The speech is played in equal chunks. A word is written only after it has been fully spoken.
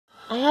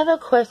I have a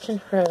question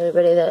for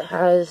everybody that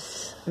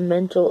has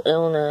mental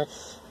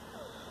illness.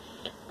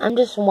 I'm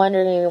just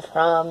wondering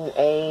from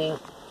a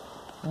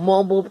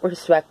mobile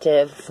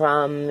perspective,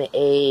 from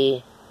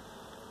a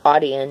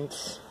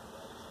audience,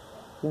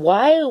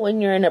 why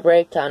when you're in a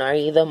breakdown are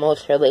you the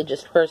most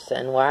religious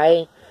person?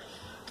 Why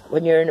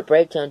when you're in a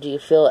breakdown do you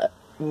feel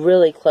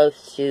really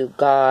close to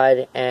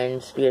God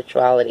and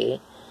spirituality?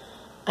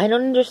 I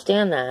don't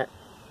understand that.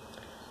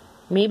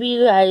 Maybe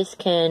you guys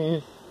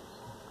can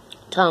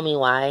tell me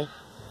why.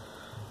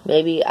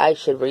 Maybe I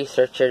should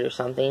research it or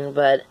something,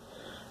 but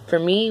for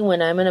me,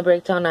 when I'm in a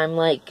breakdown, I'm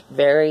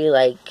very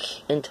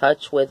in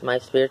touch with my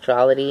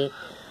spirituality.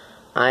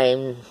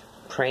 I'm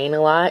praying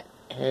a lot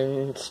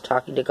and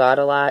talking to God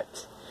a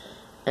lot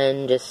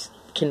and just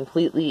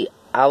completely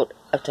out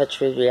of touch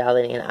with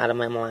reality and out of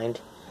my mind.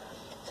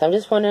 So I'm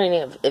just wondering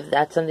if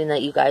that's something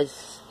that you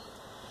guys,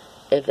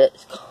 if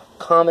it's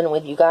common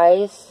with you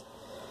guys,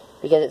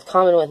 because it's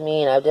common with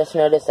me, and I've just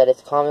noticed that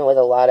it's common with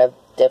a lot of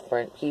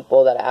different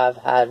people that have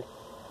had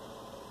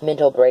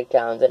mental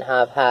breakdowns and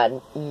have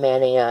had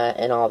mania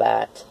and all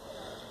that.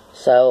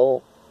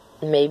 So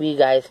maybe you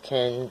guys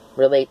can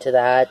relate to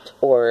that,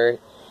 or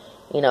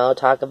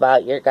talk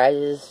about your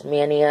guys'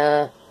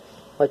 mania,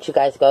 what you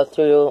guys go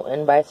through,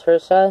 and vice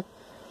versa.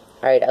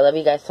 Alright, I love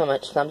you guys so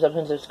much. Thumbs up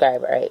and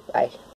subscribe. Alright, bye.